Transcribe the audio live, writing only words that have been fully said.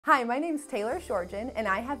Hi, my name's Tayler Schortgen, and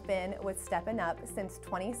I have been with Steppin' Up since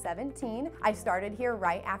 2017. I started here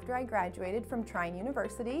right after I graduated from Trine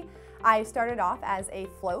University. I started off as a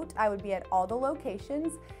float. I would be at all the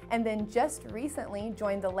locations, and then just recently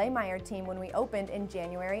joined the Laymeyer team when we opened in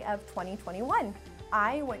January of 2021.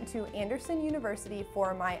 I went to Anderson University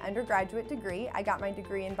for my undergraduate degree. I got my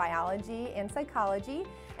degree in biology and psychology,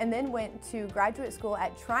 and then went to graduate school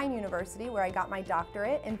at Trine University where I got my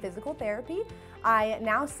doctorate in physical therapy. I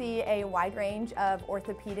now see a wide range of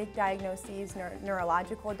orthopedic diagnoses,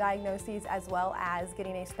 neurological diagnoses, as well as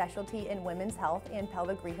getting a specialty in women's health and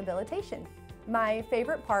pelvic rehabilitation. My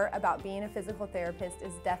favorite part about being a physical therapist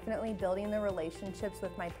is definitely building the relationships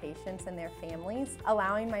with my patients and their families,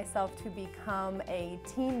 allowing myself to become a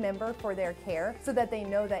team member for their care so that they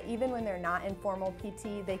know that even when they're not in formal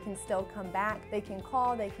PT, they can still come back, they can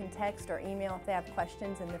call, they can text or email if they have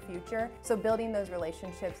questions in the future. So building those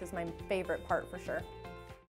relationships is my favorite part for sure.